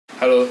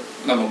Halo,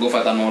 nama gue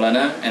Fathan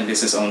Maulana, and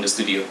this is On The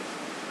Studio.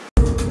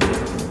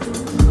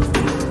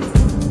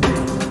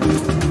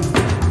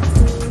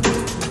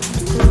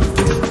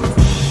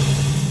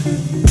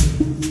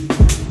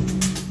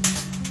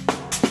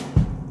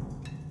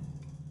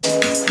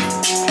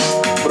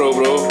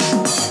 Bro.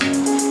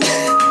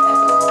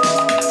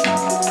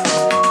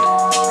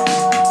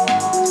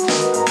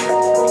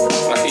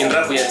 Mas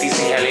Indra punya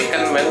TC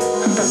Helican, men.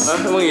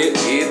 Emang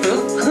gitu?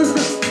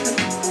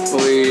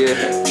 Oh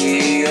iya.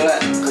 Gila.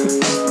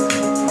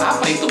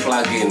 Apa itu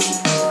plugin?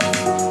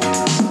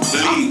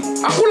 Beli.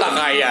 Aku lah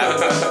kaya.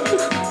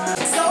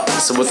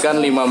 Sebutkan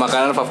 5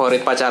 makanan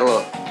favorit pacar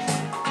lo.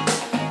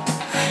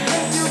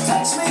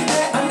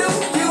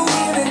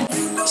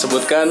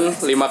 Sebutkan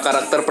 5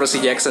 karakter Percy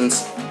Jackson.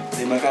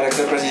 5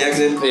 karakter Percy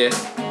Jackson. Iya.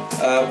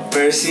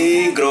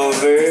 Percy,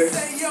 Grover,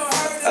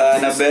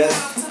 Annabeth,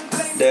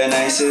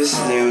 Dionysus,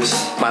 Zeus.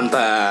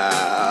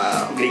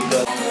 Mantap. Greek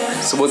god.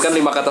 Sebutkan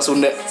 5 kata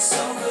Sunda.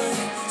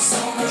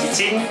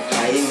 Cicing,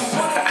 aing,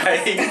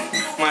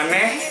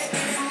 maneh,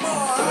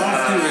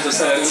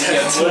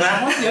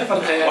 Senang ya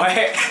percaya.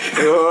 wae,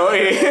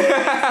 Yoi.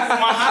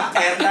 kumaha,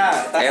 eta,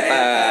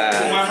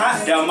 kumaha,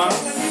 damang,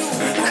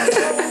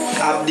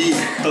 abdi,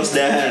 terus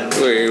dahan.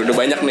 Wih, udah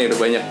banyak.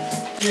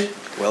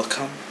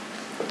 Welcome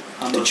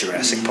to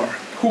Jurassic Park.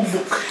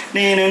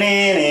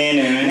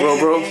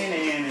 Bro.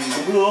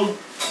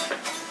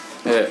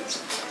 Iya.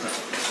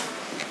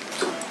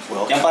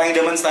 Yang paling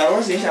demen Star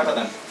Wars ini siapa,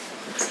 Tan?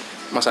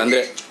 Mas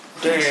Andre.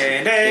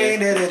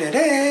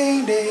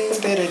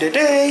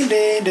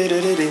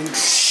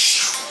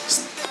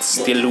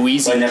 Still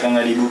Louise. Banyak yang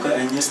nggak dibuka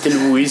aja. Still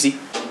Louise.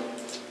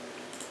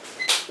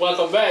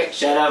 Welcome back.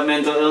 Shout out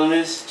mental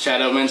illness.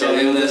 Shout out mental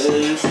illness.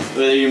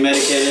 Whether you're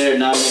medicated or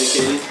not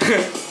medicated.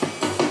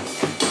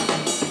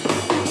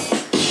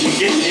 You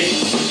get it?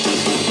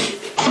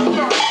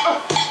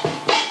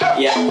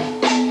 Yeah.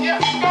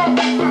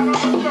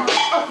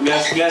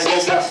 Gas.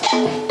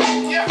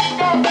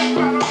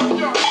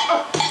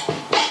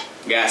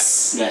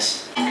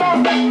 Gas.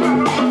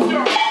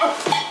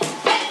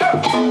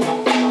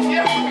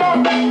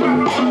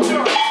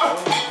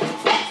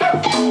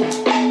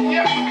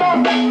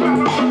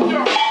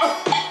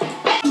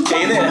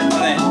 Kayak gitu ya?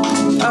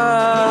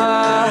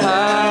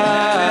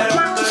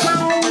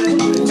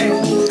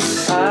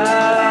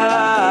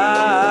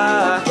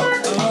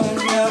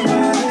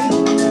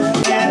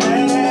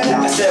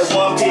 I said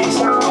one piece,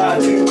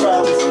 my two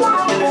problems.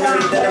 Udah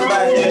cara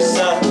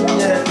Pesat.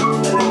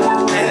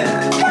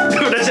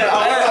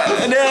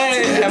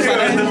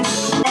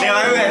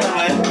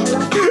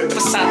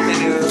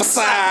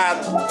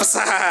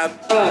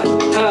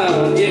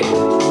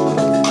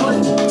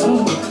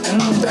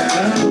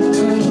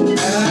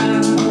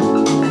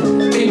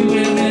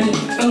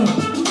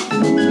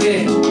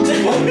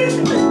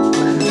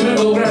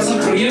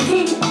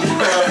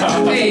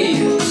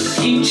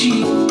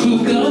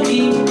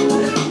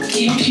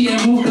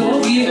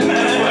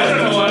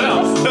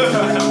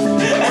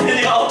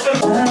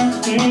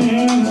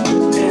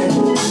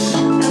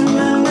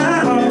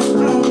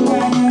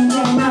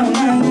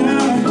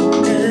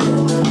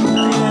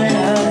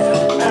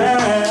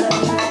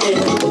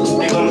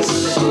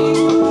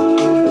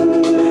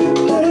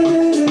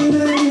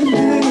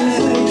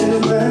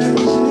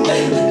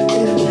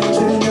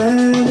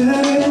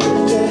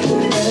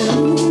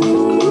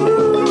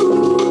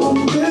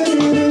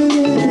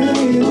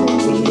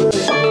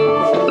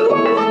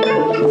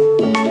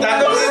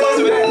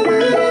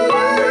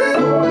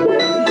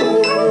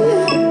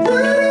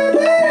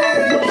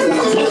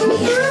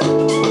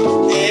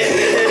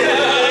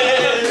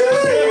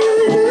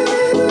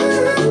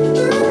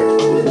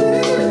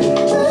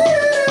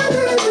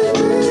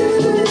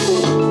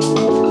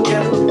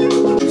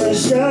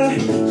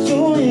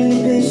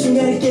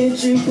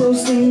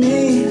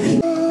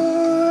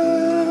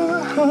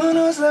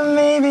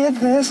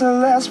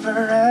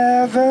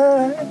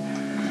 Forever.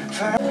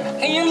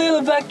 In your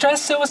little black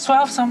dress, it was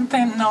 12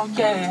 something, oh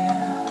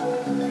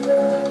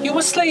yeah. You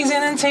were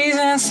slazing and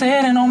teasing and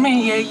sitting on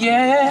me,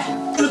 yeah.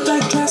 Little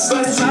black dress, it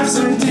was 12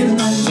 something,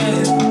 oh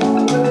yeah.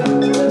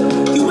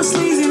 You were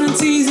slazing and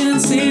teasing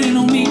and sitting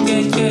on me,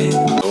 yeah.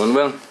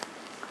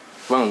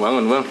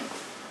 Bangun,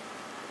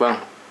 Bang.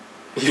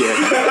 Iya.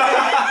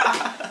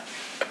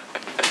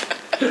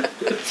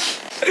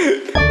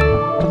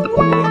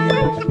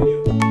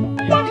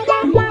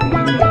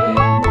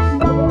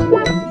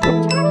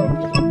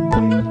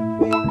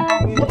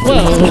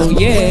 Whoa,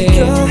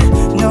 yeah.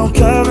 No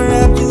cover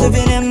up, you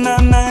living in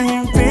my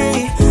mind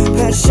free.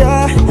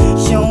 Pressure,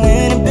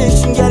 showing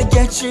ambition, gotta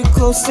get you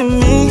close to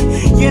me.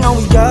 You know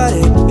we got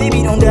it,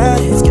 baby don't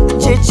doubt it. Let's get the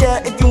chit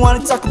chat if you wanna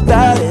talk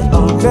about it,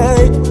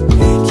 alright.